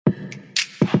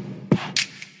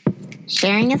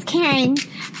Sharing is caring.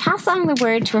 Pass along the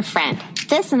word to a friend.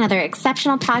 This and other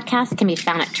exceptional podcasts can be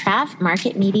found at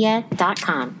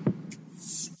travmarketmedia.com.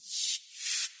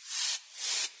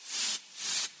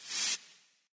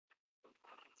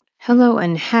 Hello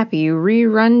and happy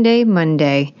Rerun Day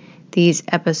Monday. These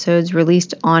episodes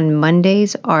released on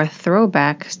Mondays are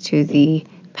throwbacks to the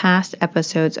past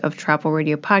episodes of Travel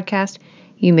Radio Podcast.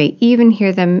 You may even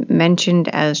hear them mentioned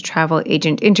as travel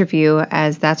agent interview,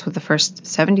 as that's what the first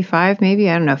 75,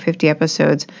 50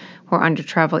 episodes were under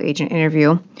travel agent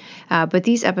interview. But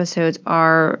these episodes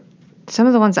are some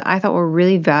of the ones that I thought were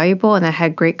really valuable and that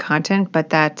had great content, but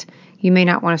that you may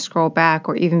not want to scroll back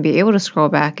or even be able to scroll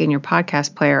back in your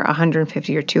podcast player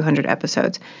 150 or 200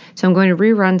 episodes. So I'm going to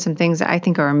rerun some things that I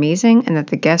think are amazing and that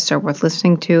the guests are worth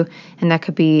listening to, and that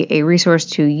could be a resource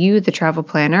to you, the travel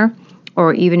planner,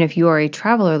 or even if you are a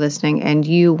traveler listening and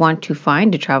you want to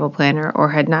find a travel planner or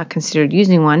had not considered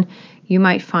using one, you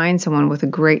might find someone with a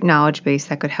great knowledge base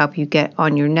that could help you get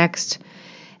on your next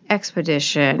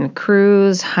expedition,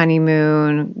 cruise,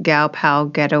 honeymoon, gal pal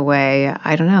getaway,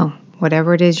 I don't know.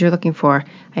 Whatever it is you're looking for,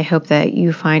 I hope that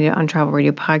you find it on Travel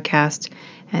Radio Podcast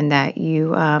and that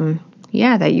you,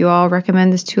 that you all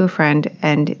recommend this to a friend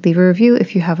and leave a review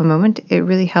if you have a moment. It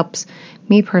really helps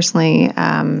me personally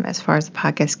as far as the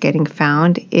podcast getting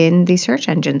found in the search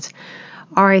engines.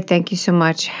 All right, thank you so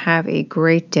much. Have a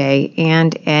great day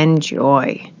and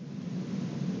enjoy.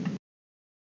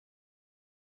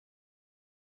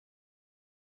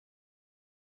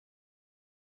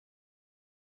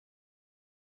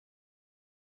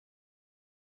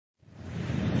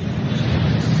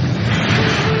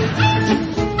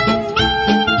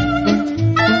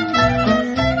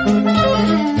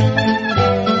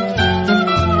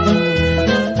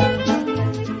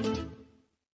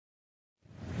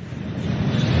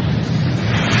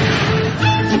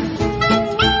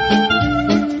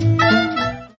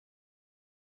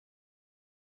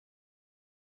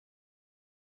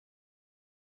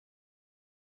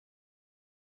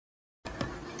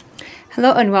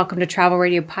 Hello and welcome to Travel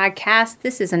Radio Podcast.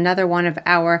 This is another one of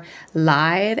our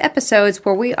live episodes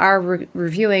where we are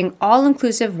reviewing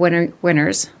all-inclusive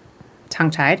winners,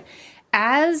 tongue-tied,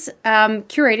 as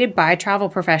curated by travel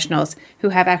professionals who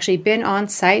have actually been on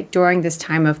site during this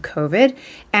time of COVID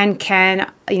and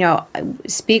can,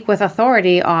 speak with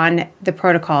authority on the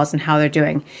protocols and how they're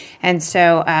doing. And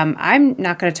so I'm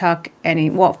not going to talk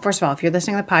first of all, if you're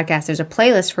listening to the podcast, there's a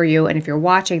playlist for you. And if you're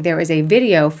watching, there is a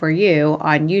video for you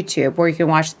on YouTube where you can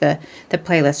watch the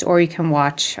playlist, or you can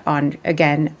watch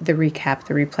the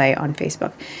replay on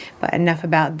Facebook. But enough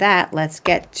about that. Let's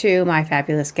get to my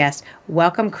fabulous guest.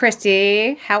 Welcome,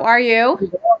 Christy. How are you?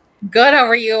 Good. How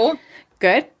are you?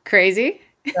 Good. Crazy.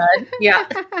 Good. Yeah.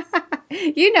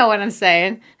 You know what I'm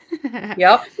saying.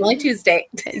 Yep. It's only Tuesday.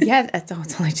 Yeah. It's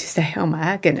only Tuesday. Oh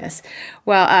my goodness.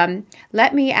 Well,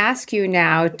 let me ask you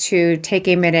now to take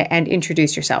a minute and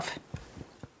introduce yourself.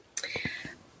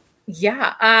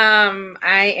 Yeah.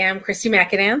 I am Christy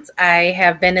McAdance. I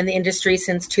have been in the industry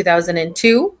since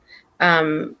 2002.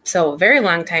 So a very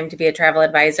long time to be a travel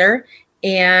advisor.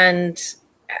 And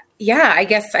yeah, I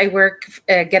guess I work,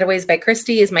 Getaways by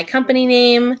Christy is my company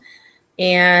name.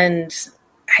 And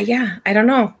I don't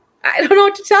know. I don't know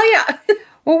what to tell you.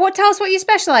 Well, tell us what you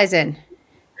specialize in.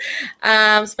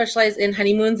 Specialize in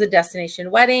honeymoons and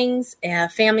destination weddings,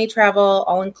 family travel,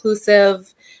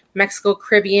 all-inclusive, Mexico,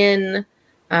 Caribbean,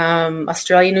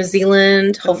 Australia, New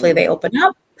Zealand. Hopefully they open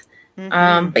up.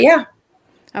 Mm-hmm. But yeah.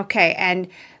 Okay. And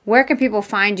where can people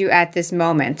find you at this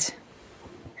moment?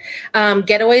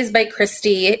 Getaways by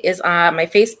Christy is on my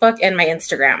Facebook and my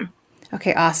Instagram.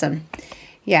 Okay, awesome.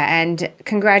 Yeah, and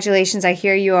congratulations. I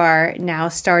hear you are now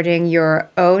starting your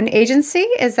own agency.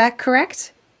 Is that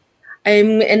correct?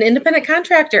 I'm an independent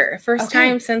contractor. First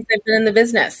time since I've been in the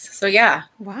business. So yeah.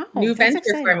 Wow. New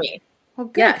venture for me. Well,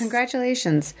 good. Yes.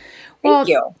 Congratulations. Thank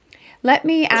you. Let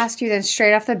me ask you then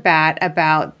straight off the bat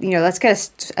about, let's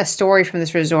get a story from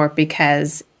this resort,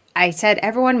 because I said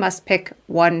everyone must pick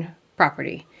one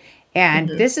property. And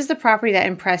this is the property that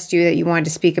impressed you that you wanted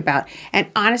to speak about. And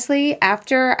honestly,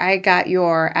 after I got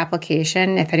your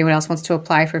application, if anyone else wants to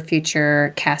apply for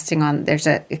future casting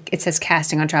it says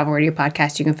casting on Travel Radio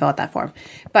Podcast, you can fill out that form.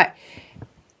 But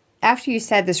after you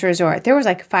said this resort, there was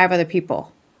like 5 other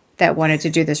people that wanted to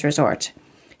do this resort.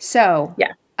 So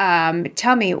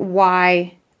tell me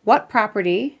what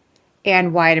property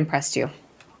and why it impressed you.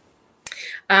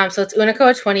 So it's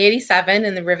Unico 2087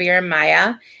 in the Riviera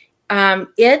Maya. To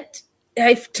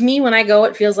me, when I go,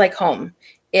 it feels like home.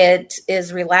 It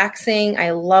is relaxing.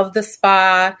 I love the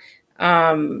spa.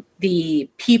 The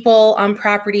people on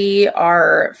property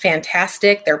are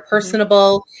fantastic. They're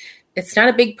personable. It's not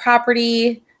a big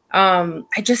property.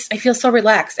 I feel so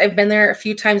relaxed. I've been there a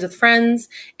few times with friends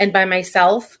and by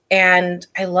myself, and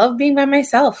I love being by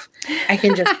myself. I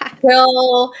can just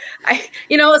chill.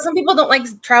 Some people don't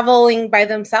like traveling by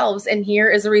themselves, and here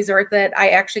is a resort that I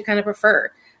actually kind of prefer.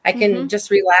 I can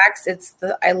just relax.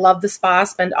 I love the spa,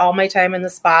 spend all my time in the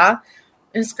spa,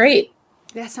 and it's great.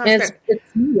 That sounds great.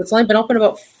 It's only been open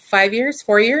about 4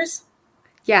 years.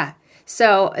 Yeah.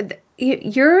 So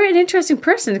you're an interesting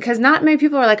person because not many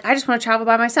people are like, I just want to travel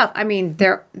by myself. I mean,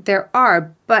 there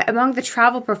are, but among the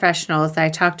travel professionals that I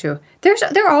talk to,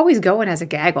 they're always going as a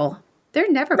gaggle.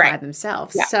 They're never by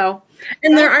themselves. Yeah. So,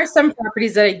 and there are some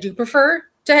properties that I do prefer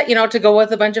to go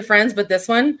with a bunch of friends, but this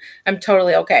one I'm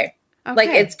totally okay. Like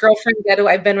it's girlfriend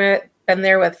getaway. I've been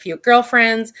there with a few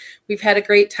girlfriends. We've had a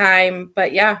great time,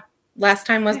 but yeah, last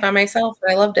time was by myself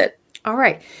and I loved it. All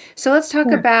right. So let's talk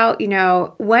about,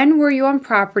 when were you on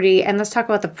property, and let's talk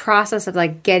about the process of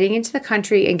like getting into the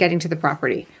country and getting to the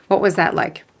property. What was that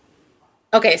like?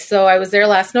 Okay. So I was there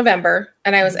last November,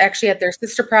 and I was actually at their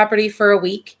sister property for a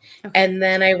week. Okay. And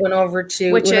then I went over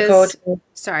to Unico.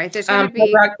 Sorry, there's going to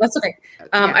be. That's okay.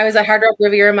 I was at Hard Rock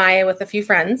Riviera Maya with a few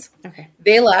friends. Okay.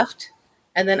 They left,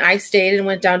 and then I stayed and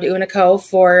went down to Unico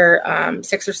for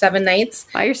 6 or 7 nights.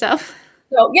 By yourself?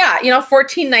 So yeah,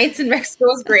 14 nights in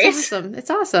Mexico is great. It's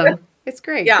awesome. It's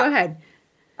great. Yeah. Go ahead.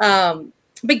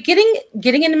 But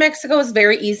getting into Mexico is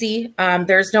very easy.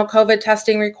 There's no COVID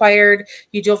testing required.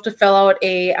 You do have to fill out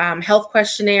a health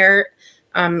questionnaire.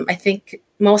 I think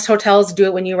most hotels do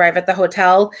it when you arrive at the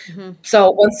hotel. Mm-hmm.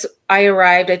 So once I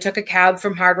arrived, I took a cab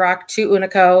from Hard Rock to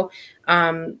Unico.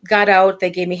 Got out,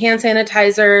 they gave me hand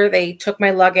sanitizer, they took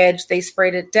my luggage, they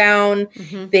sprayed it down,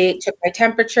 they took my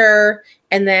temperature,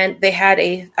 and then they had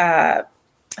a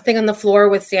thing on the floor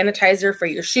with sanitizer for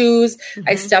your shoes.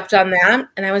 I stepped on that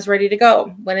and I was ready to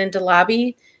go. Went into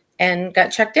lobby and got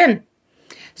checked in.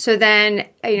 So then,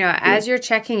 as you're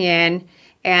checking in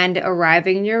and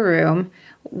arriving in your room,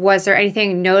 was there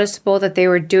anything noticeable that they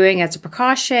were doing as a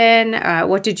precaution?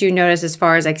 What did you notice as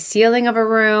far as like sealing of a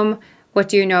room? What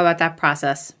do you know about that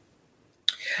process?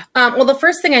 Well, the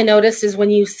first thing I noticed is when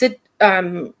you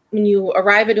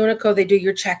arrive at Unico, they do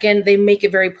your check-in, they make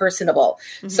it very personable.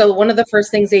 Mm-hmm. So one of the first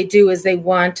things they do is they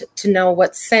want to know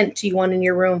what scent you want in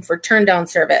your room for turn-down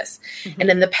service. Mm-hmm. And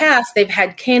in the past, they've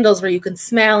had candles where you can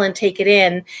smell and take it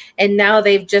in. And now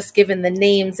they've just given the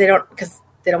names. Because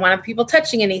they don't want people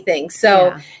touching anything.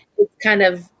 So it's kind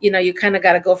of, you kind of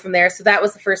got to go from there. So that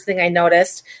was the first thing I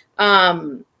noticed.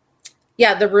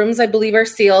 The rooms I believe are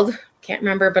sealed. Can't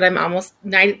remember, but I'm almost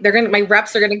 90. My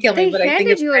reps are gonna kill me. But I think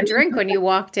handed you a drink when you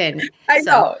walked in. I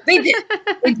know they did.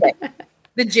 They did.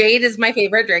 The Jade is my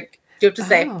favorite drink. Do you have to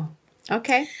say? Oh,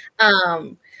 okay.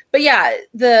 But yeah,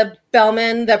 the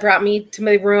bellman that brought me to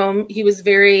my room, he was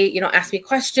very, asked me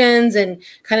questions and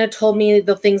kind of told me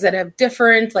the things that have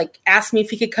different, like asked me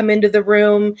if he could come into the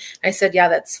room. I said, yeah,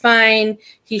 that's fine.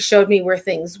 He showed me where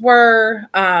things were.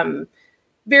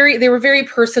 They were very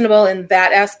personable in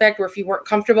that aspect, where if you weren't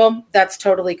comfortable, that's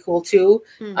totally cool too.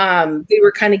 They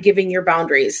were kind of giving your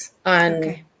boundaries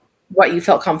on what you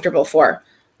felt comfortable for.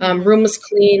 Room was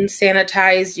clean,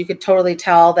 sanitized. You could totally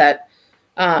tell that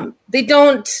they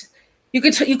don't, you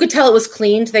could tell it was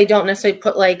cleaned. They don't necessarily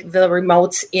put like the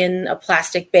remotes in a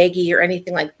plastic baggie or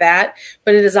anything like that,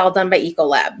 but it is all done by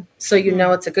Ecolab. So,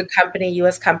 it's a good company,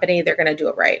 U.S. company. They're going to do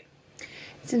it right.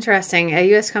 It's interesting. A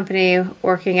U.S. company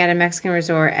working at a Mexican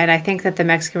resort, and I think that the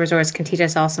Mexican resorts can teach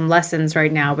us all some lessons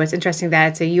right now, but it's interesting that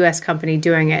it's a U.S. company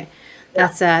doing it.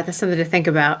 That's something to think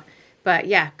about. But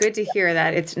yeah, good to hear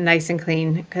that it's nice and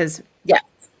clean, because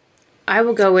I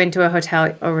will go into a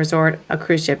hotel, a resort, a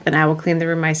cruise ship, and I will clean the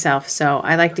room myself. So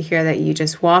I like to hear that you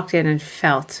just walked in and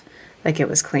felt like it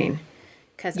was clean.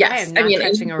 Because I am not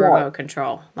touching a remote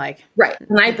control. Right.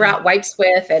 And I brought wipes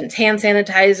with and hand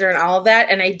sanitizer and all of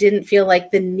that. And I didn't feel like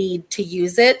the need to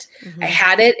use it. I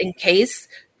had it in case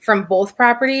from both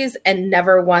properties, and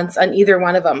never once on either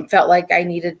one of them felt like I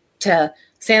needed to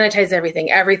sanitize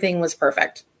everything. Everything was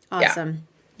perfect. Awesome.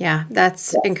 Yeah,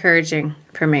 that's encouraging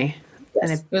for me in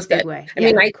a it was big good. way. I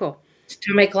mean, cool.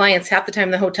 To my clients, half the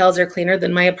time the hotels are cleaner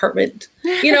than my apartment.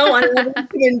 On a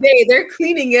given day, they're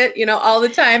cleaning it, all the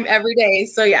time, every day.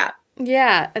 So yeah.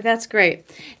 Yeah, that's great.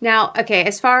 Now, okay,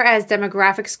 as far as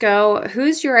demographics go,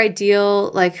 who's your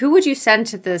ideal, who would you send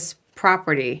to this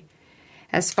property?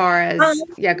 As far as,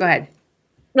 go ahead.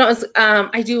 No,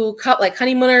 I do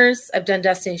honeymooners. I've done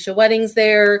destination weddings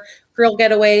there, girl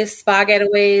getaways, spa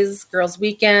getaways, girls'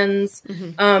 weekends.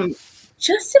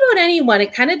 Just about anyone.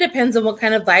 It kind of depends on what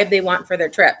kind of vibe they want for their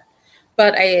trip.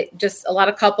 But a lot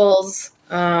of couples,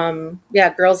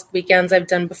 girls' weekends I've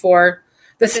done before.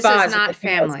 The This spas is not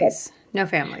families. No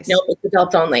families. No, it's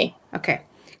adults only. Okay.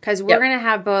 Because we're going to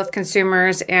have both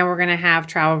consumers and we're going to have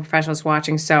travel professionals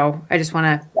watching. So I just want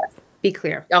to be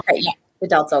clear. Okay. Yeah.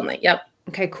 Adults only. Yep.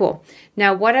 Okay, cool.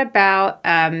 Now, what about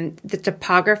the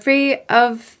topography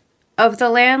of the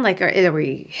land? Like, are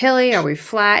we hilly? Are we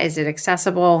flat? Is it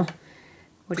accessible?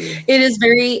 It is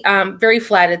very, very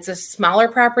flat. It's a smaller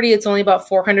property. It's only about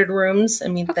 400 rooms. I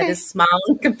mean, that is small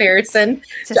in comparison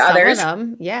to others.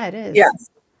 Yeah, it is. Yes.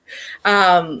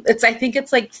 I think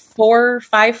it's like 4 or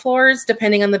 5 floors,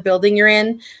 depending on the building you're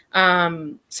in.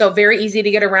 So very easy to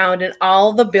get around, and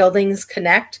all the buildings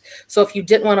connect. So if you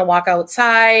didn't want to walk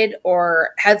outside or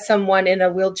had someone in a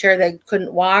wheelchair that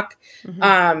couldn't walk,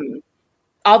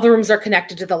 all the rooms are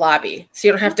connected to the lobby. So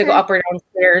you don't have to go up or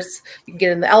downstairs. You can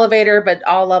get in the elevator, but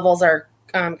all levels are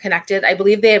connected. I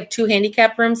believe they have 2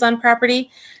 handicap rooms on property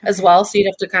as well. So you'd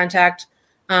have to contact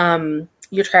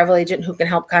your travel agent who can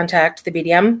help contact the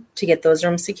BDM to get those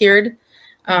rooms secured.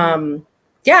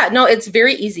 It's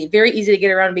very easy to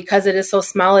get around because it is so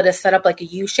small. It is set up like a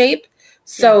U shape.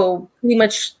 So pretty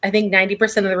much, I think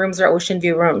 90% of the rooms are ocean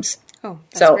view rooms. Oh,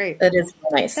 that's great. It is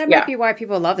nice. That might be why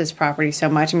people love this property so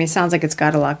much. I mean, it sounds like it's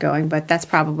got a lot going, but that's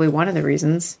probably one of the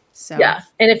reasons. So yeah.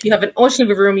 And if you have an ocean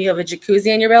view room, you have a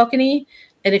jacuzzi on your balcony.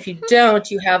 And if you don't,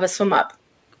 you have a swim up.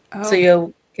 Oh. So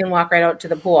you can walk right out to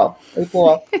the pool. I'm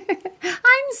so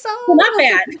not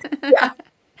bad. Yeah.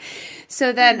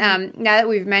 So then now that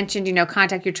we've mentioned,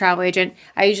 contact your travel agent,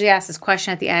 I usually ask this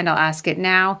question at the end. I'll ask it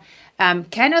now.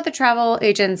 Can other travel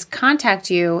agents contact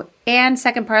you? And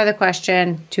second part of the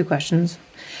question, 2 questions.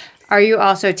 Are you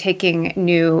also taking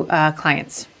new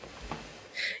clients?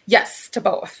 Yes, to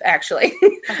both, actually.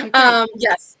 Okay,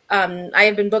 yes. I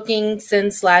have been booking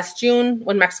since last June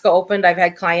when Mexico opened. I've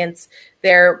had clients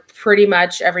there pretty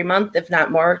much every month, if not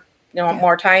more,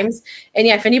 more times. And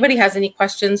if anybody has any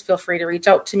questions, feel free to reach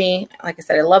out to me. Like I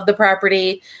said, I love the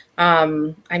property.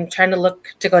 I'm trying to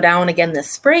look to go down again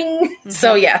this spring.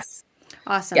 So yes.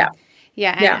 Awesome.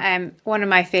 Yeah. And one of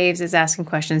my faves is asking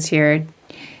questions here,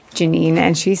 Janine,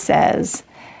 and she says,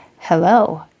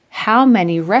 hello, how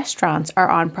many restaurants are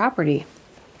on property?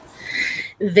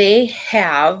 They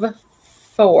have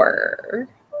 4.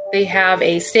 They have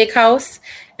a steakhouse,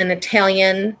 an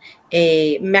Italian,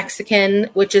 a Mexican,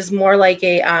 which is more like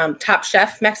a Top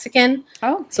Chef Mexican.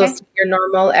 Oh, okay. So it's your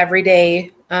normal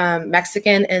everyday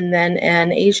Mexican, and then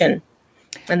an Asian,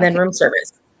 and then room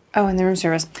service. Oh, and the room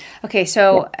service. Okay,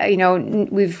 so,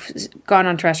 we've gone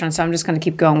on to restaurants, so I'm just going to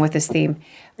keep going with this theme.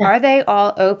 Yeah. Are they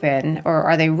all open, or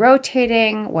are they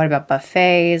rotating? What about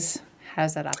buffets?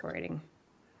 How's that operating?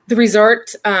 The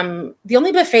resort, the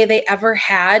only buffet they ever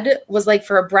had was like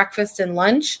for a breakfast and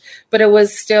lunch, but it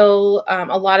was still,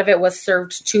 a lot of it was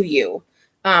served to you.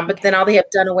 But then all they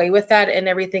have done away with that, and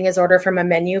everything is ordered from a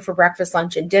menu for breakfast,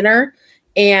 lunch, and dinner.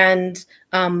 And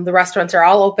the restaurants are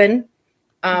all open.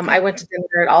 I went to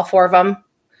dinner at all 4 of them.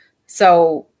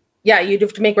 So you'd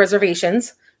have to make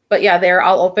reservations, but they're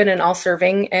all open and all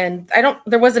serving. And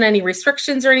there wasn't any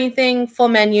restrictions or anything, full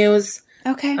menus.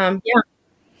 Okay.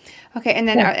 Okay. And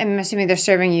then I'm assuming they're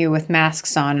serving you with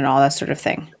masks on and all that sort of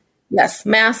thing. Yes.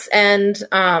 Masks and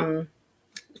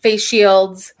face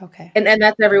shields. Okay. And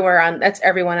that's that's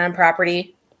everyone on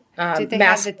property. Do they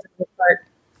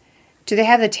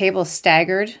have the tables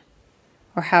staggered,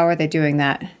 or how are they doing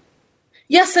that?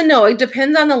 Yes and no. It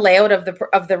depends on the layout of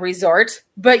the resort,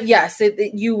 but yes,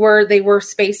 they were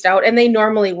spaced out, and they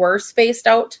normally were spaced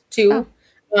out too.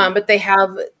 But they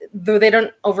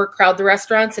don't overcrowd the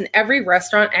restaurants, and every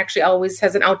restaurant actually always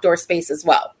has an outdoor space as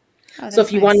well. So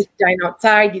if you wanted to dine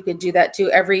outside, you could do that too.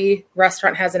 Every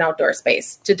restaurant has an outdoor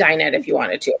space to dine at if you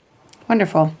wanted to.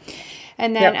 Wonderful.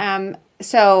 And then,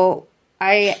 so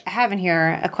I have in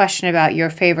here a question about your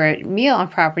favorite meal on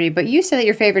property, but you said that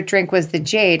your favorite drink was the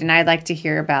Jade, and I'd like to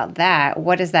hear about that.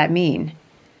 What does that mean?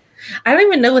 I don't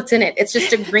even know what's in it. It's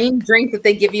just a green drink that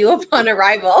they give you upon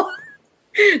arrival.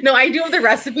 No, I do have the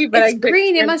recipe, but it's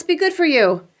green. It must be good for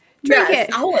you. Drink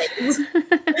it. Always.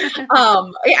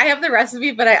 I have the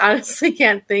recipe, but I honestly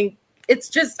can't think. It's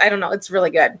just, I don't know. It's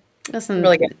really good. Listen,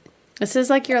 really good. This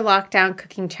is like your lockdown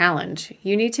cooking challenge.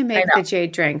 You need to make the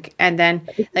Jade drink. And then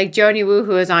like Joni Wu,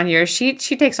 who is on here, she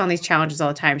takes on these challenges all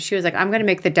the time. She was like, I'm going to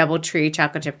make the DoubleTree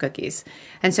chocolate chip cookies.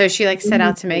 And so she set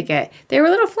out to make it. They were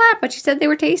a little flat, but she said they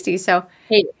were tasty. So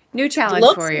new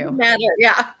challenge for you. Matter.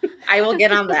 Yeah, I will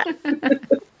get on that.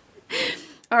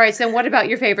 All right. So what about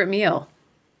your favorite meal?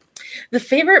 The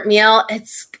favorite meal,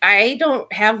 I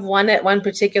don't have one at one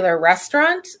particular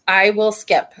restaurant. I will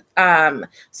skip.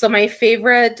 So my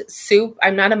favorite soup,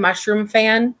 I'm not a mushroom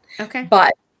fan. Okay.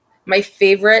 But my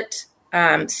favorite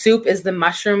soup is the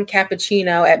mushroom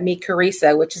cappuccino at Mi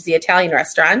Carissa, which is the Italian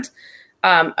restaurant.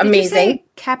 Amazing. Did you say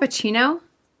cappuccino?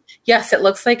 Yes, it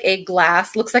looks like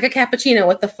looks like a cappuccino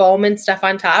with the foam and stuff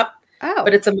on top. Oh.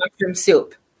 But it's a mushroom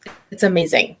soup. It's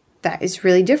amazing. That is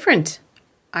really different.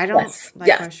 I don't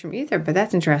like mushroom either, but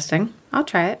that's interesting. I'll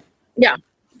try it. Yeah,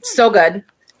 so good.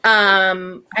 I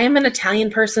am an Italian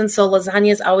person, so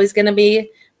lasagna is always going to be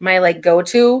my like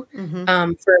go-to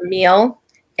for a meal.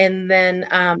 And then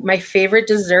my favorite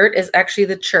dessert is actually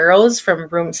the churros from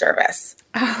room service.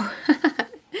 Oh,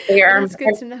 they are that's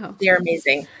good to know. They are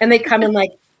amazing, and they come in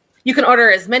like you can order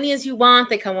as many as you want.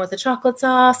 They come with a chocolate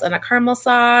sauce and a caramel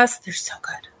sauce. They're so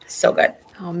good, so good.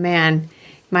 Oh man.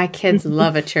 My kids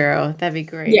love a churro. That'd be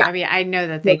great. Yeah. I mean, I know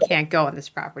that they can't go on this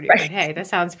property, but hey, that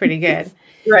sounds pretty good.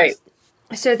 Right.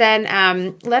 So then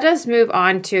let us move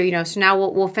on to, so now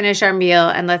we'll finish our meal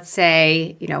and let's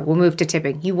say, we'll move to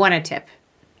tipping. You want a tip.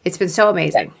 It's been so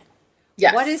amazing.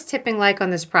 Yes. What is tipping like on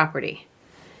this property?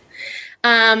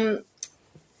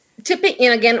 Tipping,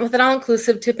 and again, with an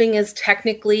all-inclusive, tipping is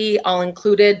technically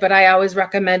all-included, but I always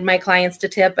recommend my clients to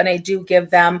tip, and I do give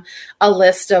them a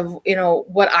list of,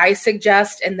 what I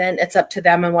suggest, and then it's up to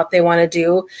them and what they want to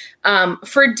do.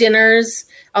 For dinners,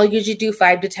 I'll usually do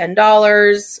 $5 to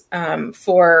 $10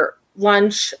 for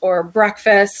lunch or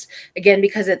breakfast. Again,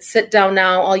 because it's sit down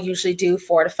now, I'll usually do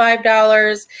 $4 to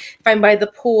 $5. If I'm by the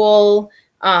pool,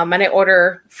 and I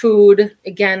order food,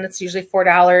 again, it's usually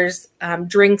 $4.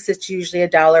 Drinks, it's usually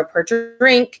 $1 per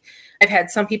drink. I've had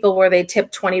some people where they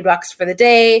tip $20 for the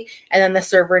day, and then the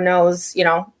server knows,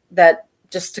 that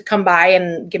just to come by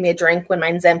and give me a drink when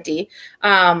mine's empty.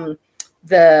 Who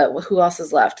else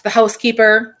is left? The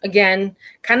housekeeper, again,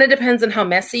 kind of depends on how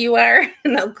messy you are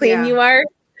and how clean you are.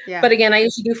 Yeah. But again, I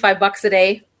usually do $5 a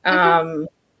day.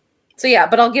 So yeah,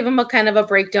 but I'll give them a kind of a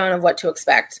breakdown of what to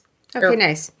expect. Okay,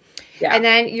 nice. Yeah. And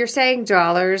then you're saying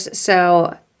dollars,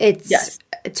 so it's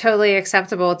totally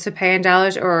acceptable to pay in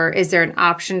dollars, or is there an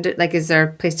option to, is there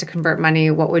a place to convert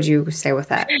money? What would you say with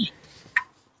that?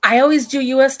 I always do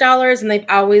US dollars, and they've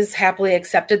always happily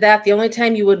accepted that. The only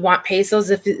time you would want pesos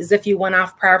is if you went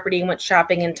off property and went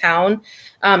shopping in town.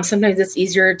 Sometimes it's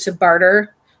easier to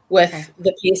barter with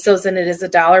the pesos than it is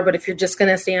 $1. But if you're just going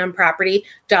to stay on property,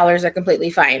 dollars are completely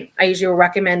fine. I usually will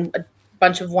recommend a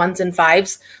bunch of 1s and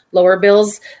 5s, lower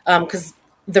bills, because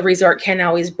the resort can't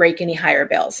always break any higher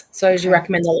bills. So I usually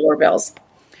recommend the lower bills.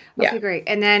 Okay, great.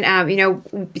 And then,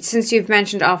 since you've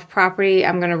mentioned off property,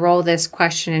 I'm going to roll this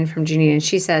question in from Janine, and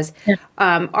she says,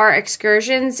 are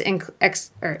excursions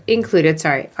included?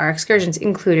 Are excursions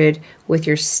included with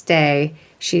your stay?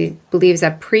 She believes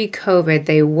that pre-COVID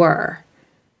they were.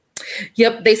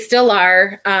 Yep, they still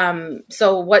are.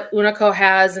 So what Unico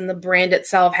has and the brand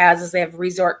itself has is they have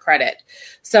resort credit.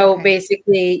 So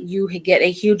basically you get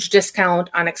a huge discount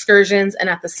on excursions and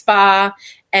at the spa.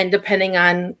 And depending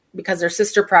on, because they're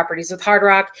sister properties with Hard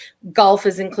Rock, golf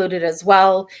is included as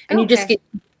well. And you just you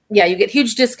get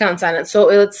huge discounts on it. So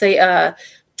let's say a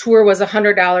tour was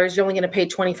 $100. You're only going to pay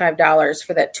 $25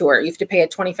 for that tour. You have to pay a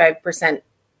 25%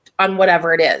 on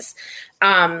whatever it is.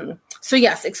 So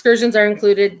yes, excursions are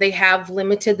included. They have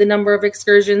limited the number of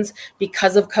excursions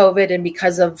because of COVID and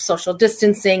because of social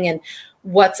distancing and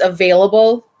what's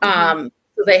available. So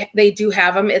they do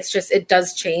have them. It's just, it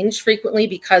does change frequently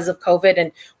because of COVID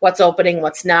and what's opening,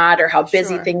 what's not, or how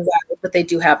busy things are, but they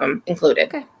do have them included.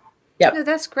 Okay. Yep. No,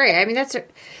 that's great. I mean, that's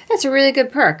a really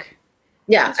good perk.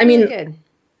 Yeah. Good.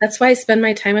 That's why I spend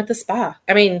my time at the spa.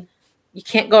 I mean, you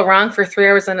can't go wrong for 3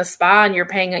 hours in a spa and you're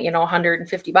paying,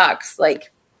 $150.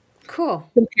 Like, cool.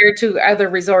 Compared to other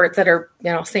resorts that are,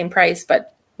 same price,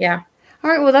 but yeah. All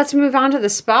right. Well, let's move on to the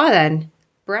spa then.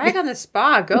 Brag on the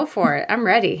spa. Go for it. I'm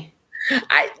ready.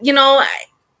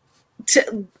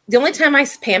 The only time I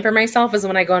pamper myself is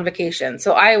when I go on vacation.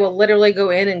 So I will literally go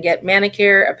in and get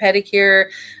manicure, a pedicure,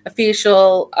 a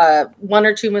facial, 1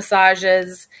 or 2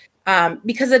 massages,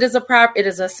 because it is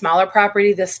a smaller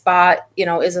property. The spa,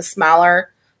 is a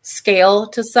smaller scale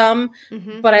to some,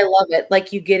 but I love it.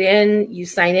 Like, you get in, you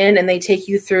sign in, and they take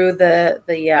you through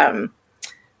the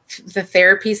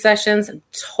therapy sessions. I'm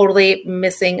totally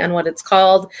missing on what it's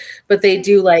called, but they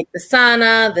do like the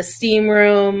sauna, the steam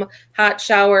room, hot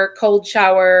shower, cold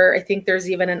shower. I think there's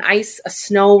even a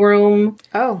snow room.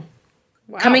 Oh,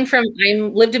 wow. I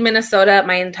lived in Minnesota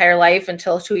my entire life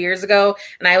until 2 years ago.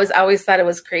 And I always thought it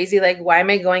was crazy. Like, why am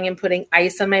I going and putting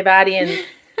ice on my body? And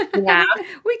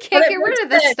we can't get rid of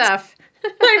this stuff.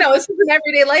 I know, this is an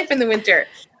everyday life in the winter.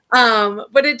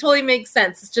 But it totally makes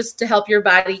sense. It's just to help your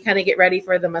body kind of get ready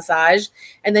for the massage.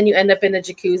 And then you end up in a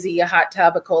jacuzzi, a hot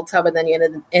tub, a cold tub, and then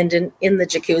you end in the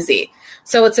jacuzzi.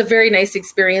 So it's a very nice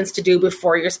experience to do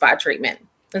before your spa treatment.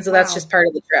 And so that's just part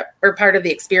of the trip or part of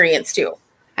the experience too.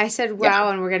 I said,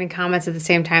 wow. And we're getting comments at the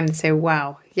same time that say,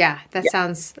 wow. Yeah.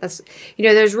 Sounds,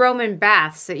 there's Roman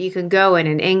baths that you can go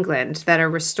in England that are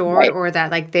restored or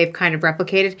that like they've kind of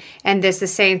replicated. And there's the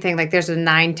same thing. Like there's a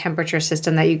 9 temperature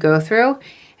system that you go through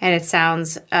and it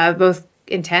sounds both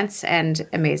intense and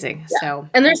amazing. So,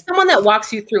 and there's someone that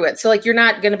walks you through it. So like, you're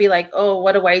not going to be like, oh,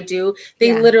 what do I do?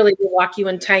 They literally will walk you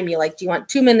and time you. Like, do you want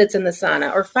 2 minutes in the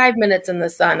sauna or 5 minutes in the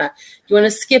sauna? Do you want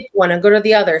to skip one and go to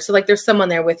the other? So like, there's someone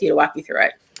there with you to walk you through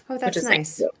it. Oh, that's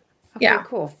nice. Okay,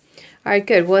 cool. All right,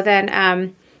 good. Well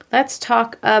then, let's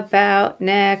talk about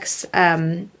next,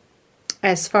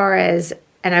 as far as,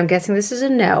 and I'm guessing this is a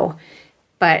no,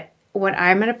 but when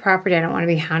I'm at a property, I don't want to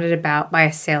be hounded about by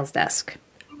a sales desk,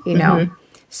 you know?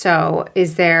 So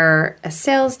is there a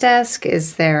sales desk?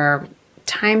 Is there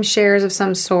timeshares of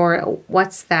some sort?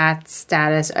 What's that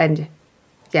status? And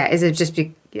is it just,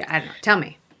 I don't know. Tell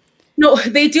me. No,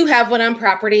 they do have one on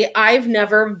property. I've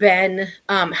never been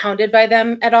hounded by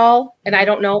them at all. And I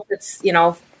don't know if it's,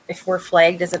 if we're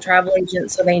flagged as a travel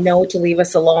agent, so they know to leave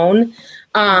us alone.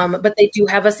 But they do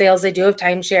have a sales, they do have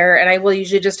timeshare. And I will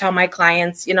usually just tell my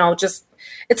clients, just,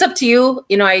 it's up to you.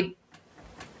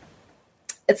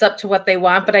 It's up to what they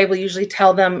want, but I will usually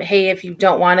tell them, hey, if you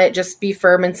don't want it, just be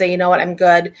firm and say, you know what, I'm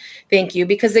good. Thank you.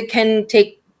 Because it can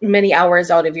take many hours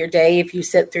out of your day if you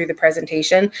sit through the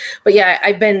presentation. But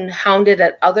I've been hounded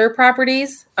at other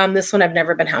properties. This one I've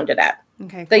never been hounded at.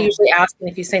 Okay. They usually ask, and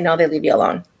if you say no, they leave you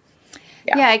alone.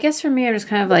 Yeah, I guess for me, I'm just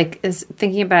kind of like is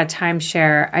thinking about a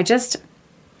timeshare. I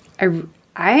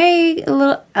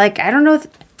don't know.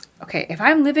 If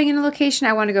I'm living in a location,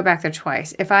 I want to go back there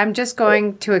twice. If I'm just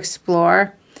going to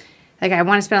explore, like I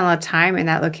want to spend a lot of time in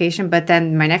that location, but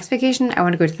then my next vacation, I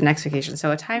want to go to the next vacation.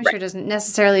 So a timeshare doesn't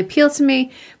necessarily appeal to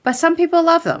me, but some people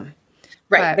love them.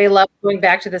 Right. But they love going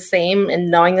back to the same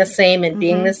and knowing the same and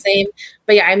being the same.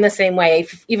 But I'm the same way.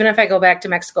 Even if I go back to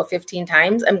Mexico 15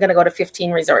 times, I'm going to go to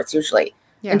 15 resorts usually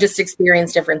and just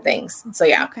experience different things. So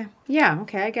Okay. Yeah.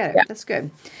 Okay. I get it. Yeah. That's good.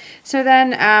 So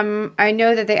then I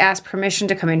know that they ask permission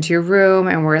to come into your room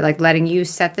and we're like letting you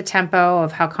set the tempo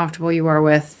of how comfortable you are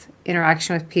with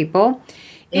interaction with people.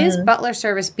 Is butler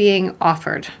service being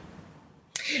offered?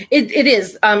 It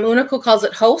is. Unico calls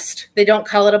it host. They don't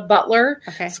call it a butler.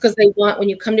 Okay. It's because when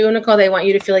you come to Unico, they want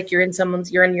you to feel like you're in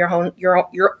your home,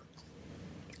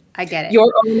 I get it.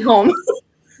 Your own home.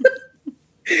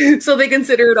 So they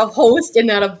consider it a host and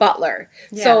not a butler.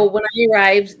 Yeah. So when I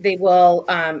arrived, they will,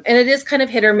 and it is kind of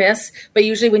hit or miss, but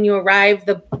usually when you arrive,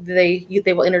 they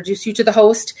will introduce you to the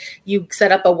host. You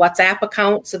set up a WhatsApp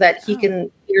account so that he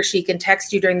or she can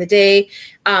text you during the day.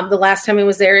 The last time I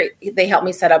was there, they helped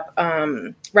me set up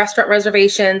restaurant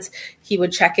reservations. He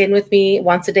would check in with me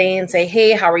once a day and say,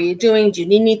 hey, how are you doing? Do you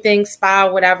need anything? Spa,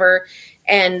 whatever.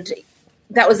 And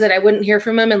that was it. I wouldn't hear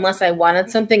from him unless I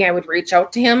wanted something. I would reach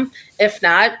out to him. If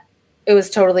not, it was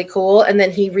totally cool. And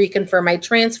then he reconfirmed my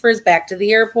transfers back to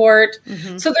the airport.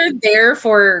 So they're there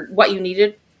for what you need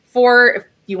it for. If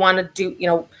you want to do,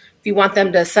 if you want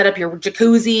them to set up your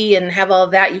jacuzzi and have all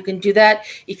of that, you can do that.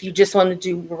 If you just want to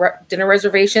do dinner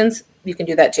reservations, you can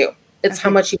do that too. It's how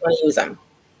much you want to use them.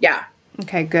 Yeah.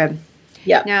 Okay, good.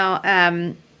 Yeah. Now,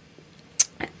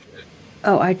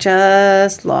 I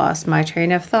just lost my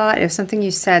train of thought. It was something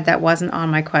you said that wasn't on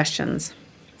my questions.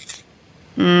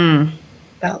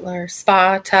 Butler,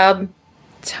 spa, tub.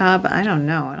 I don't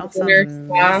know. It all sounds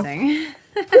amazing.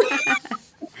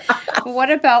 What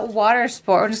about water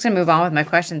sport? I'm just going to move on with my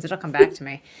questions. It'll come back to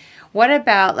me. What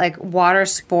about like water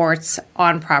sports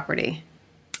on property?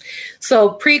 So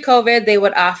pre-COVID, they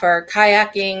would offer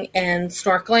kayaking and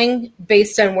snorkeling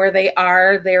based on where they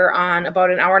are. They're on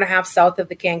about an hour and a half south of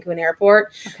the Cancun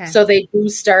airport. Okay. So they do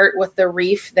start with the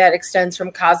reef that extends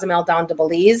from Cozumel down to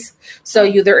Belize.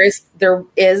 So there is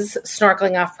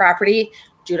snorkeling off property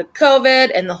due to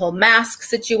COVID and the whole mask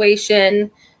situation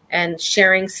and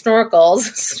sharing snorkels.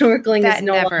 Snorkeling that is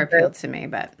no never longer appealed to me,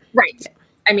 but right.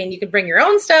 I mean, you can bring your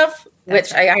own stuff,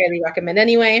 which I highly recommend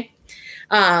anyway.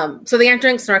 So they aren't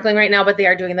doing snorkeling right now, but they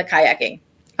are doing the kayaking.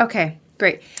 Okay,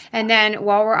 great. And then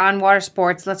while we're on water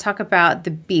sports, let's talk about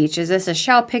the beach. Is this a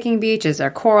shell picking beach? Is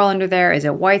there coral under there? Is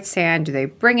it white sand? Do they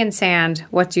bring in sand?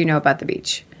 What do you know about the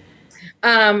beach?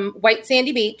 White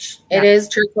sandy beach. Yeah. It is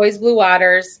turquoise blue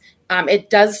waters. It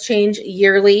does change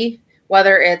yearly,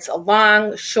 whether it's a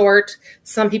long, short.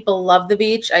 Some people love the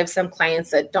beach. I have some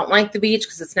clients that don't like the beach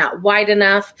because it's not wide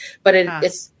enough, but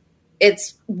it's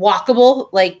walkable.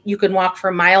 Like you can walk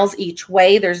for miles each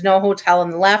way. There's no hotel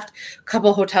on the left, a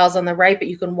couple hotels on the right, but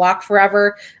you can walk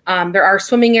forever. There are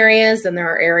swimming areas and there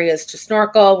are areas to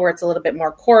snorkel where it's a little bit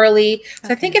more corally. So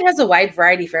I think it has a wide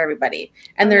variety for everybody.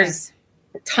 And there's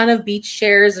a ton of beach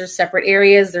chairs. There's separate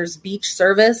areas. There's beach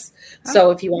service.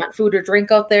 So if you want food or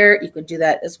drink out there, you can do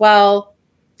that as well.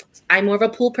 I'm more of a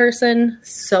pool person,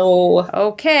 so...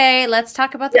 Okay, let's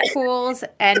talk about the pools.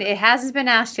 And it hasn't been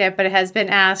asked yet, but it has been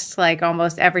asked like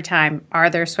almost every time. Are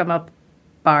there swim-up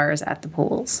bars at the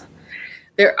pools?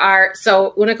 There are.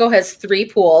 So Unico has 3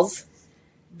 pools.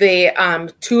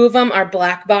 The 2 of them are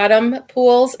black bottom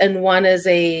pools, and one is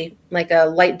a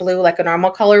light blue, like a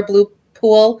normal color blue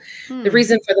pool. The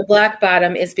reason for the black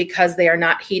bottom is because they are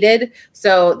not heated.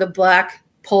 So the black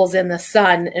pulls in the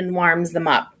sun and warms them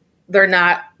up. They're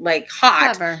not like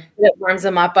hot. Clever. It warms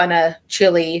them up on a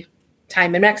chilly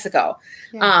time in Mexico.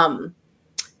 Yeah.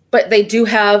 But they do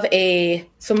have a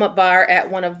swim up bar at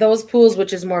one of those pools,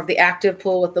 which is more of the active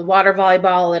pool with the water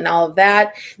volleyball and all of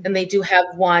that. And they do have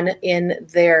one in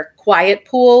their quiet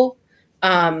pool.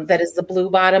 That is the blue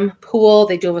bottom pool.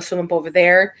 They do have a swim up over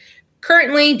there.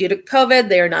 Currently, due to COVID,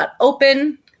 they are not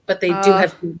open, but they do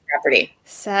have property.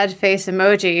 Sad face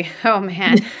emoji. Oh,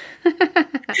 man.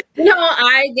 No,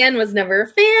 I, again, was never a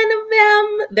fan of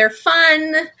them. They're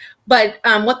fun. But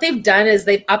what they've done is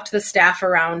they've upped the staff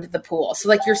around the pool. So,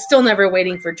 like, you're still never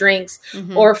waiting for drinks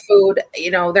or food.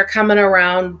 You know, they're coming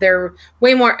around. They're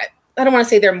way more, I don't want to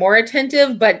say they're more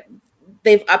attentive, but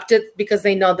they've upped it because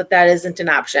they know that isn't an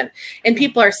option. And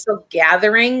people are still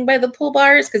gathering by the pool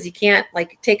bars because you can't,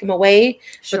 like, take them away.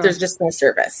 Sure. But there's just no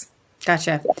service.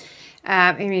 Gotcha.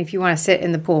 I mean, if you want to sit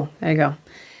in the pool, there you go.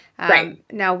 Right.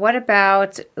 Now, what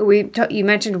about, you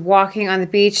mentioned walking on the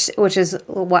beach, which is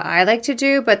what I like to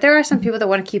do, but there are some people that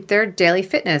want to keep their daily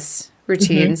fitness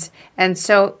routines. And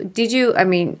so you've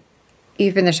been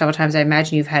there several times. I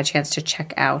imagine you've had a chance to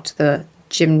check out the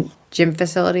gym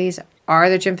facilities. Are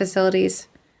there gym facilities?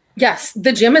 Yes,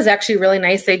 the gym is actually really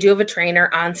nice. They do have a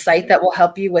trainer on site that will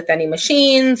help you with any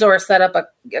machines or set up a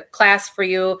class for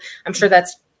you. I'm sure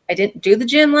I didn't do the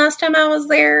gym last time I was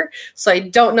there, so I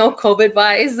don't know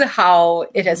COVID-wise how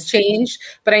it has changed,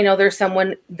 but I know there's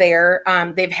someone there.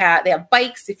 They have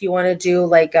bikes if you want to do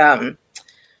like,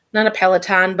 not a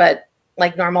Peloton, but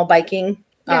like normal biking,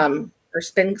 or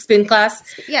spin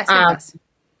class. Yeah, spin class.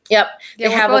 Yep.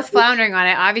 Yeah, we're both floundering on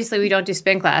it. Obviously, we don't do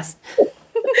spin class.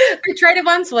 I tried it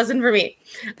once, wasn't for me.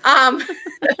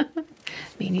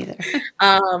 Me neither.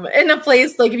 In a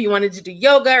place like if you wanted to do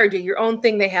yoga or do your own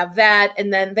thing, they have that.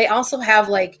 And then they also have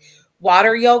like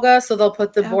water yoga. So they'll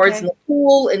put the boards in the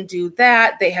pool and do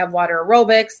that. They have water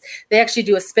aerobics. They actually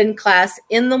do a spin class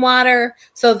in the water.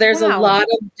 So there's a lot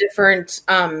of different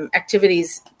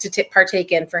activities to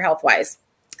partake in for health and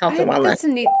wellness. That's a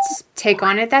neat take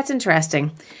on it. That's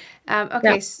interesting.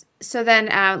 Okay. Yeah. So then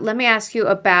let me ask you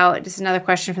about, just another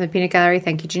question from the Peanut Gallery.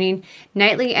 Thank you, Janine.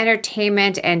 Nightly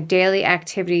entertainment and daily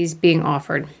activities being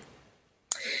offered.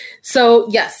 So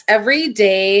yes, every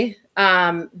day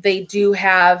they do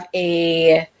have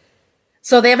they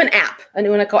have an app, an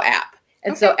Unico app.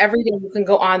 And so every day you can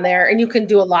go on there and you can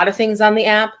do a lot of things on the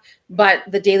app, but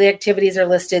the daily activities are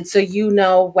listed. So you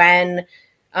know when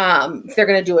if they're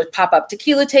going to do a pop-up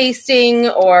tequila tasting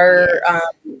or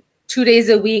 2 days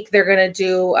a week, they're going to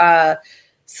do a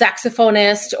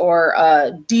saxophonist or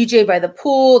a DJ by the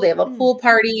pool. They have a pool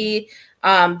party.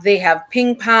 They have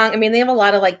ping pong. I mean, they have a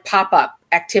lot of like pop-up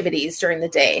activities during the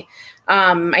day.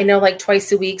 I know like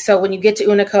twice a week. So when you get to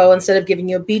Unico, instead of giving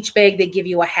you a beach bag, they give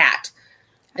you a hat.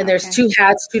 And there's 2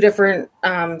 hats, 2 different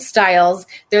styles.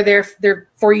 They're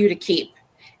for you to keep.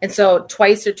 And so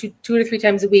twice or two to 3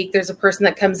 times a week, there's a person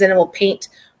that comes in and will paint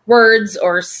words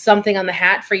or something on the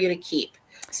hat for you to keep.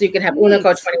 So you can have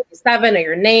Unico 24/7 or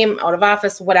your name, out of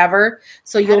office, whatever.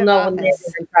 So you'll know when they're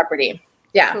in property.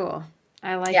 Yeah. Cool.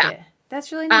 I like it.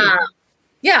 That's really neat.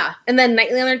 Yeah. And then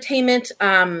nightly entertainment,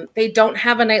 they don't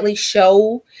have a nightly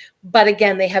show, but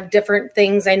again, they have different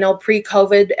things. I know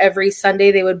pre-COVID, every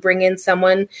Sunday they would bring in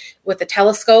someone with a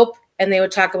telescope and they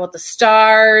would talk about the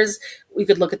stars. We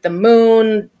could look at the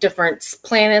moon, different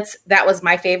planets. That was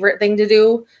my favorite thing to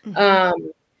do.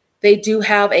 They do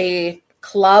have a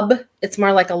club. It's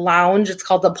more like a lounge. It's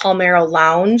called the Palmero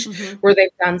Lounge, where they've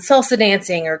done salsa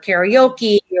dancing or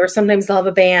karaoke, or sometimes they'll have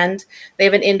a band. They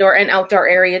have an indoor and outdoor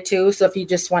area too. So if you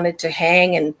just wanted to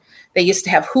hang, and they used to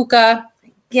have hookah,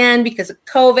 again, because of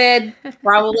COVID,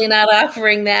 probably not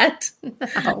offering that.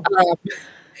 No.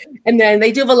 And then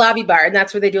they do have a lobby bar, and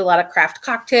that's where they do a lot of craft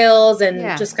cocktails and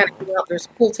just kind of, there's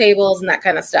pool tables and that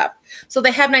kind of stuff. So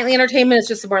they have nightly entertainment. It's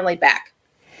just more laid back.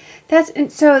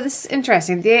 So this is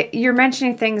interesting. You're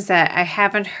mentioning things that I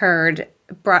haven't heard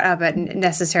brought up at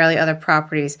necessarily other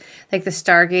properties, like the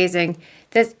stargazing.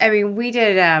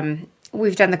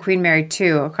 We've done the Queen Mary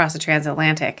 2 across the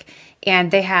transatlantic,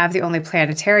 and they have the only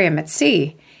planetarium at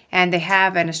sea. and they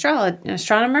have an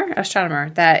astronomer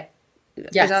that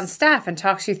is on staff and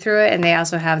talks you through it, and they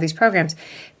also have these programs.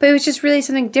 But it was just really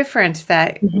something different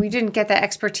that we didn't get that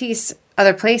expertise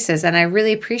other places, and I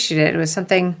really appreciated it. It was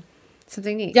something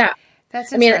neat. Yeah.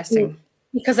 That's interesting.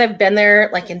 Because I've been there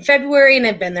like in February and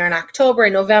I've been there in October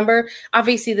and November.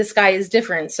 Obviously, the sky is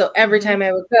different. So every time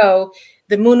I would go,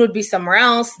 the moon would be somewhere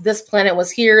else. This planet was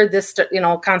here. This,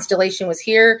 constellation was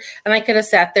here. And I could have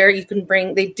sat there.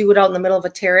 They do it out in the middle of a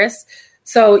terrace.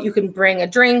 So you can bring a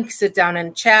drink, sit down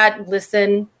and chat,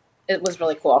 listen. It was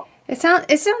really cool. It sounds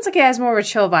like it has more of a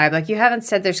chill vibe. Like you haven't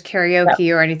said there's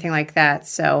karaoke or anything like that.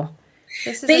 So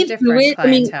this is a different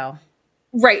clientele.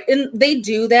 Right. And they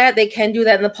do that. They can do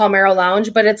that in the Palmero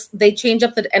Lounge, but they change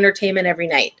up the entertainment every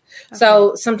night. Okay.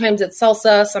 So sometimes it's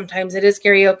salsa, sometimes it is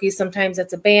karaoke, sometimes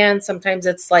it's a band, sometimes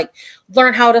it's like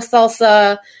learn how to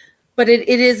salsa, but it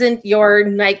isn't your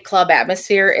nightclub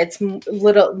atmosphere. It's a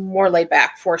little more laid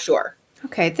back for sure.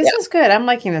 Okay. This is good. I'm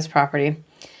liking this property.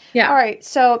 Yeah. All right.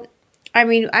 So,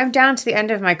 I'm down to the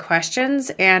end of my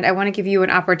questions, and I want to give you an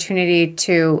opportunity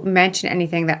to mention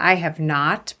anything that I have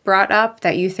not brought up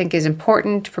that you think is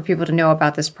important for people to know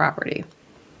about this property.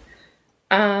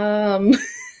 No,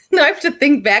 I have to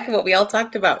think back of what we all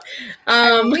talked about.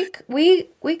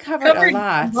 We covered a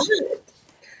lot.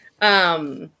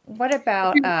 What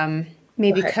about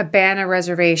maybe cabana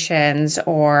reservations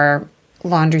or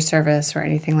laundry service or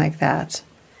anything like that?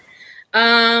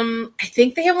 I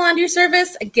think they have a laundry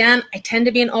service. Again, I tend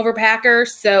to be an overpacker,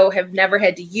 so have never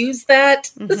had to use that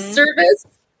service.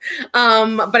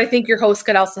 But I think your host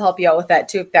could also help you out with that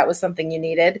too, if that was something you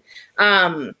needed.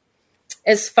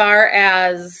 As far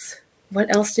as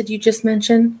what else did you just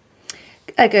mention?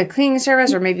 Like a cleaning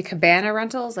service or maybe cabana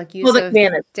rentals, like use of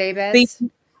day beds?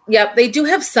 They do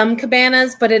have some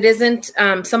cabanas, but it isn't.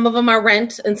 Some of them are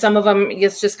rent, and some of them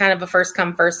it's just kind of a first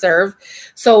come, first serve.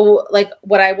 So, like,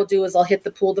 what I will do is I'll hit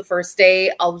the pool the first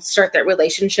day. I'll start that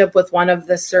relationship with one of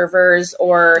the servers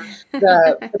or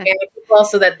the cabana people,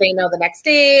 so that they know the next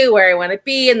day where I want to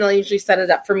be, and they'll usually set it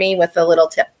up for me with a little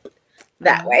tip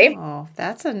that way. Oh,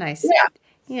 that's a nice.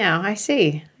 Yeah, I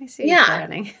see. Yeah,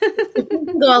 planning.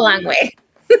 Go a long way.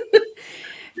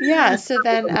 Yeah. So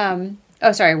then,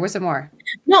 oh, sorry. What's some more?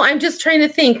 No, I'm just trying to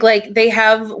think. Like they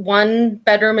have 1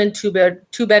 bedroom and 2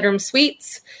 bedroom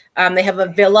suites. They have a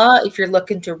villa if you're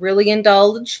looking to really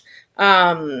indulge.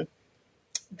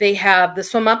 They have the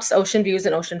swim ups, ocean views,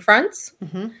 and ocean fronts.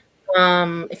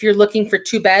 If you're looking for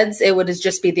 2 beds, it would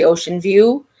just be the ocean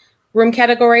view room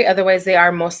category. Otherwise, they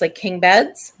are mostly king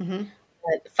beds.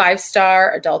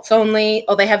 5-star, adults only.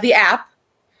 Oh, they have the app.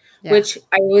 Which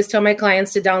I always tell my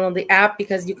clients to download the app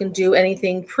because you can do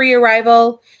anything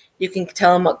pre-arrival. You can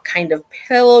tell them what kind of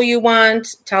pillow you want,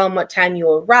 tell them what time you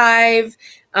arrive.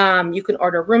 You can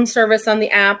order room service on the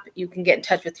app. You can get in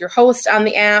touch with your host on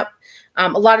the app. A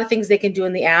lot of things they can do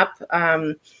in the app.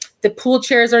 The pool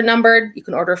chairs are numbered. You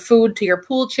can order food to your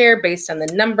pool chair based on the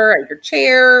number of your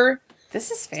chair.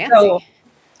 This is fancy. So,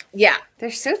 yeah.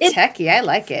 They're so techy. I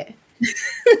like it.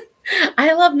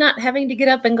 I love not having to get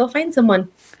up and go find someone.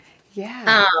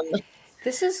 Yeah.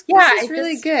 This is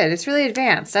really good. It's really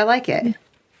advanced. I like it.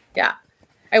 Yeah.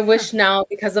 I wish now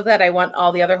because of that, I want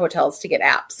all the other hotels to get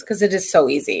apps because it is so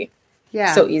easy.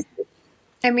 Yeah. So easy.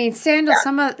 I mean, Sandals,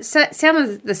 some of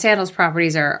the Sandals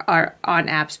properties are on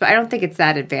apps, but I don't think it's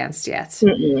that advanced yet.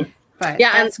 But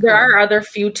yeah, and there are other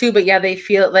few too, but yeah, they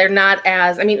feel they're not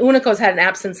as, I mean, Unico's had an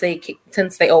app since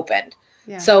they opened.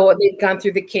 Yeah. So they've gone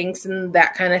through the kinks and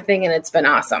that kind of thing, and it's been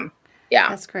awesome. Yeah.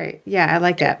 That's great. Yeah, I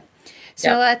like it.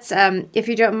 So let's, if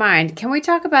you don't mind, can we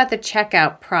talk about the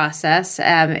checkout process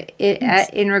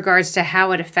in regards to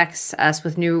how it affects us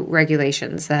with new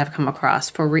regulations that have come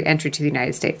across for re-entry to the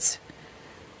United States?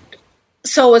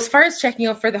 So as far as checking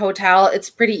out for the hotel, it's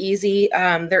pretty easy.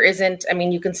 There isn't, I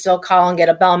mean, you can still call and get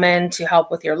a bellman to help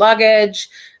with your luggage.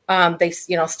 They,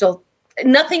 still,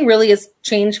 nothing really has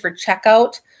changed for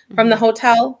checkout from the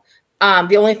hotel.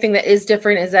 The only thing that is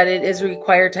different is that it is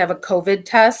required to have a COVID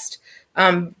test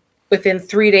within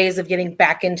 3 days of getting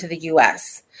back into the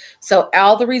U.S. So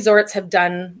all the resorts have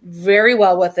done very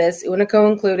well with this,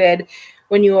 Unico included.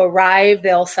 When you arrive,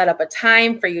 they'll set up a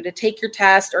time for you to take your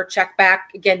test or check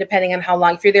back, again, depending on how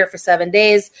long. If you're there for 7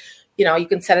 days, you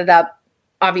can set it up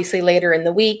obviously later in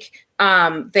the week.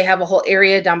 They have a whole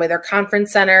area down by their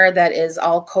conference center that is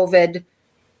all COVID.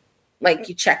 Like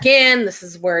you check in, this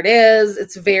is where it is.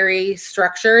 It's very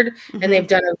structured, and they've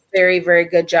done a very, very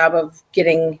good job of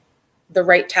getting the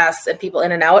right tests and people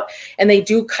in and out. And they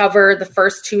do cover the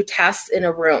first 2 tests in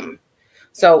a room.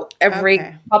 So every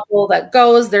couple that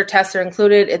goes, their tests are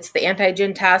included. It's the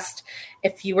antigen test.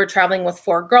 If you were traveling with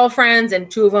 4 girlfriends and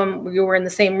 2 of them, you were in the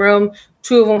same room,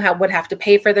 2 of them would have to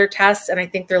pay for their tests. And I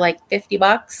think they're like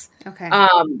 $50. Okay.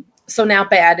 So not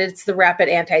bad. It's the rapid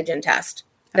antigen test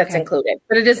that's included,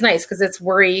 but it is nice because it's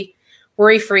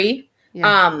worry-free.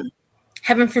 Yeah.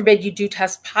 Heaven forbid you do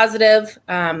test positive.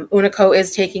 Unico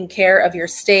is taking care of your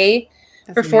stay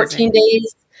for 14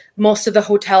 days. Most of the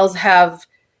hotels have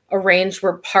arranged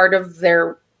where part of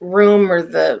their room or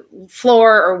the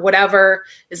floor or whatever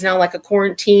is now like a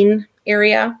quarantine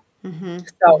area. Mm-hmm.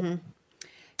 So,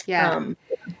 yeah.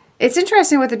 It's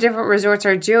interesting what the different resorts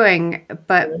are doing,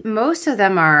 but most of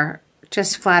them are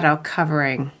just flat out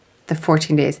covering the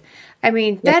 14 days. I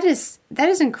mean, that is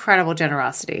incredible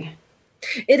generosity.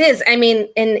 It is. I mean,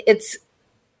 and it's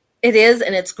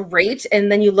great.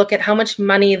 And then you look at how much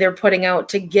money they're putting out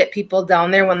to get people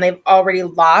down there when they've already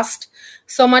lost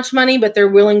so much money, but they're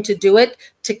willing to do it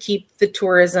to keep the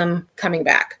tourism coming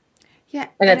back. Yeah.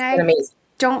 And it's been amazing.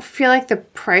 Don't feel like the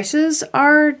prices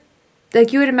are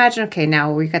like you would imagine. Okay,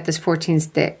 now we've got this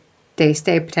 14-day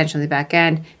stay potentially back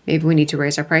end. Maybe we need to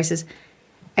raise our prices.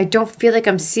 I don't feel like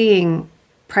I'm seeing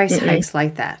price hikes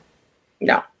like that.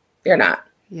 No, you're not.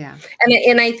 Yeah.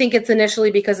 And I think it's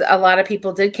initially because a lot of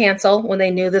people did cancel when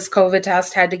they knew this COVID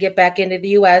test had to get back into the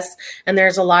US, and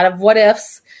there's a lot of what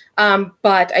ifs.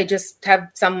 But I just I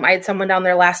had someone down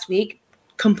there last week,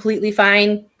 completely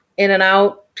fine, in and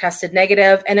out, tested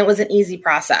negative, and it was an easy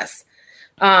process.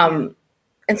 And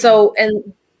the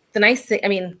nice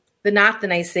thing, not the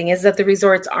nice thing is that the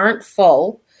resorts aren't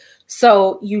full.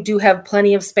 So you do have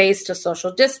plenty of space to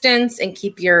social distance and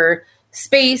keep your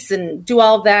space and do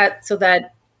all of that so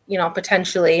that,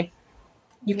 potentially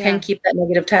you can keep that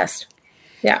negative test.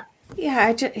 Yeah.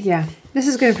 Yeah. This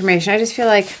is good information. I just feel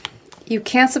like you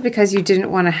canceled because you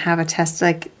didn't want to have a test.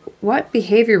 Like, what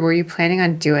behavior were you planning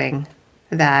on doing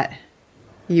that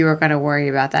you were going to worry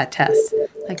about that test?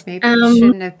 Like, maybe you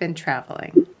shouldn't have been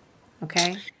traveling.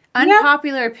 Okay.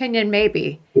 Unpopular opinion,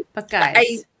 maybe, but guys.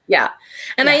 I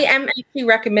am actually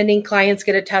recommending clients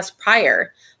get a test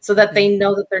prior so that they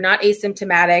know that they're not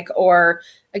asymptomatic. Or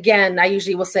again, I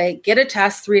usually will say, get a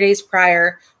test 3 days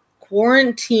prior,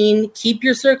 quarantine, keep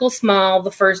your circle small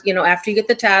the first, after you get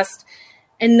the test,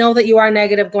 and know that you are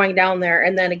negative going down there.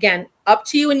 And then again, up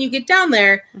to you when you get down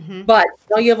there, but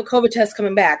you have a COVID test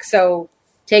coming back. So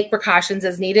take precautions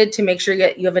as needed to make sure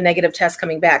you have a negative test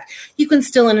coming back. You can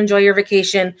still enjoy your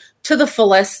vacation to the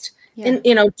fullest. And,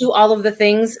 do all of the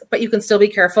things, but you can still be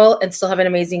careful and still have an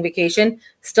amazing vacation,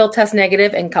 still test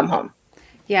negative and come home.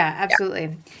 Yeah, absolutely.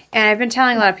 Yeah. And I've been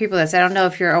telling a lot of people this. I don't know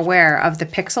if you're aware of the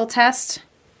Pixel test.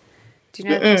 Do you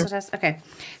know the Pixel test? Okay.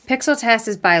 Pixel test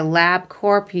is by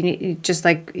LabCorp. You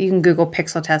can Google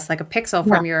Pixel test, like a pixel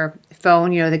from your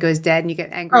phone, that goes dead and you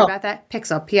get angry about that.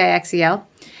 Pixel, Pixel.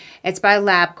 It's by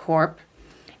LabCorp.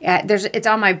 It's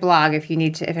on my blog if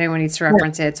anyone needs to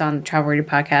reference it. It's on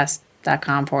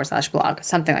travelradiopodcast.com/blog,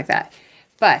 something like that.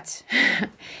 But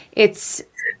it's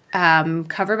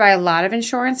covered by a lot of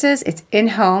insurances. It's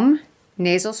in-home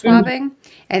nasal swabbing.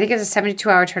 I think it's a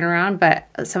 72-hour turnaround,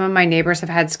 but some of my neighbors have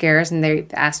had scares and they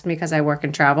asked me because I work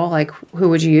in travel, like, who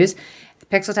would you use? The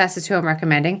Pixel test is who I'm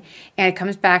recommending. And it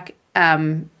comes back,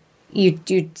 so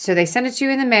they send it to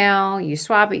you in the mail, you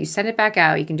swab it, you send it back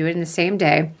out. You can do it in the same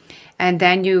day. And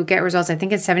then you get results, I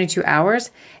think it's 72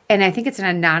 hours. And I think it's an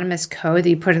anonymous code that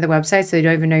you put in the website so they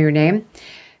don't even know your name.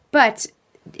 But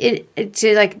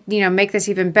to make this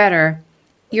even better,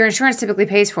 your insurance typically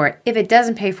pays for it. If it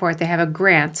doesn't pay for it, they have a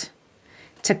grant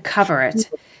to cover it.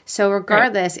 So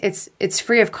regardless, it's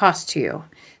free of cost to you.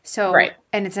 So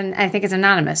and I think it's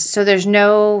anonymous. So there's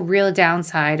no real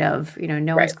downside of,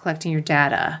 no one's collecting your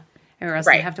data, or else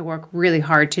they have to work really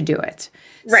hard to do it.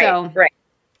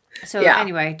 So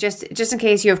anyway, just in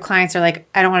case you have clients that are like,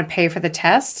 I don't want to pay for the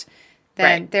test,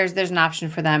 then there's an option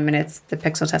for them, and it's the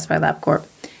Pixel test by LabCorp.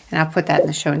 And I'll put that in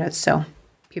the show notes so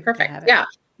people can have it. Yeah.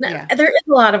 There is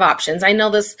a lot of options. I know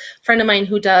this friend of mine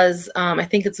who does, I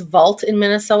think it's Vault in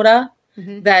Minnesota,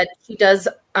 that she does,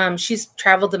 she's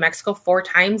traveled to Mexico 4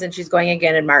 times and she's going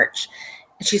again in March.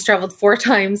 And she's traveled 4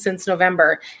 times since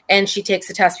November, and she takes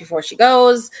the test before she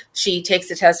goes. She takes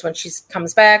the test when she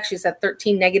comes back. She's had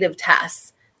 13 negative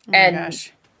tests. Oh my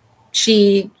gosh.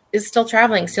 She is still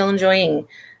traveling, still enjoying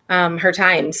her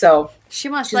time. So she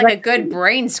must like a good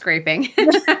brain scraping.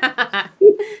 I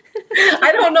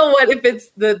don't know if it's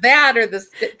that or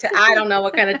I don't know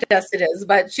what kind of test it is,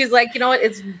 but she's like,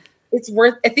 it's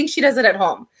worth, I think she does it at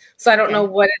home. So I don't know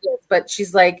what it is, but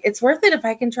she's like, it's worth it if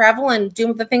I can travel and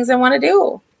do the things I want to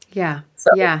do. Yeah.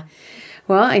 So. Yeah.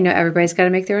 Well, I know everybody's got to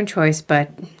make their own choice, but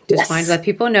just wanted to let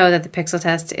people know that the Pixel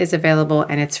Test is available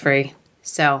and it's free.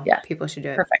 So people should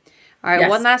do it. Perfect. All right,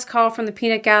 one last call from the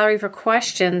Peanut Gallery for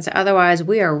questions. Otherwise,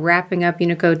 we are wrapping up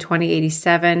Unicode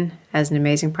 2087 as an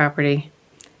amazing property.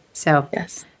 So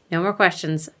no more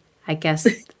questions. I guess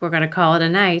we're going to call it a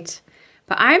night.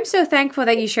 But I'm so thankful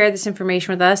that you shared this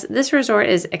information with us. This resort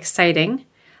is exciting.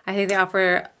 I think they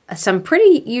offer some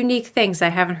pretty unique things I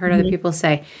haven't heard other people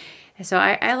say. So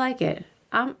I like it.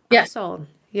 I'm sold.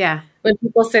 Yeah. When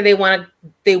people say they've been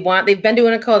to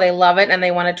Unico, they love it, and they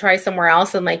want to try somewhere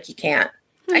else, and like, you can't.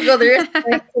 I go, there is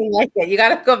nothing like it. You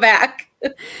got to go back.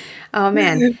 Oh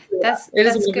man, that's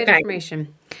good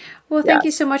information. Well, thank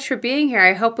you so much for being here.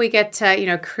 I hope we get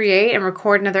to, create and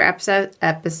record another episode.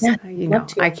 Yeah,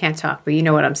 I can't talk, but you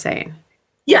know what I'm saying.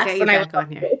 Yes, okay, you're back on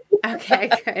here. Okay,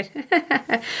 good.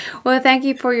 Well, thank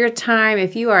you for your time.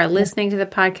 If you are listening to the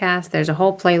podcast, there's a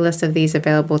whole playlist of these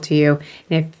available to you.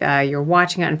 And if you're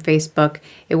watching it on Facebook,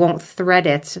 it won't thread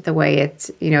it the way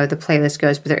it's, the playlist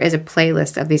goes, but there is a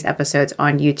playlist of these episodes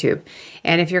on YouTube.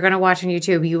 And if you're going to watch on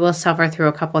YouTube, you will suffer through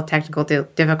a couple of technical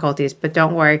difficulties, but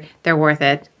don't worry, they're worth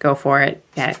it. Go for it.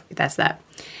 Yeah, that's that.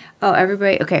 Oh,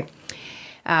 everybody. Okay.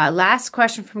 Last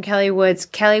question from Kelly Woods.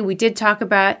 Kelly, we did talk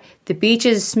about the beach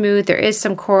is smooth. There is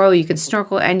some coral. You can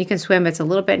snorkel and you can swim. It's a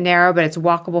little bit narrow, but it's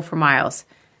walkable for miles.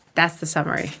 That's the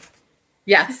summary.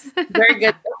 Yes. Very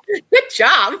good. Good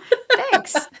job.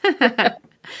 Thanks.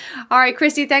 All right,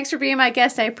 Christy, thanks for being my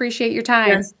guest. I appreciate your time.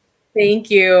 Yes. Thank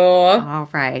you. All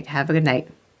right. Have a good night.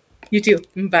 You too.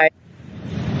 Bye.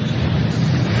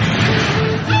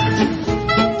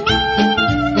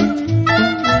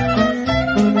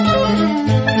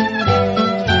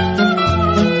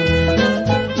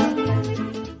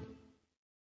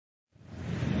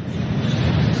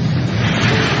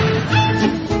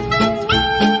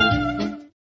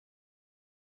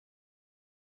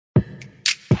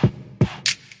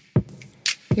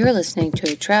 You're listening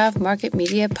to a Trav Market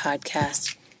Media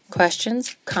podcast.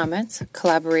 Questions, comments,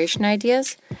 collaboration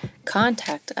ideas?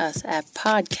 Contact us at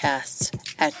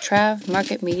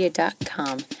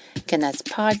podcasts@travmarketmedia.com. Again, that's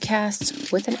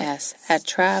podcasts with an S at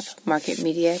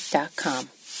travmarketmedia.com.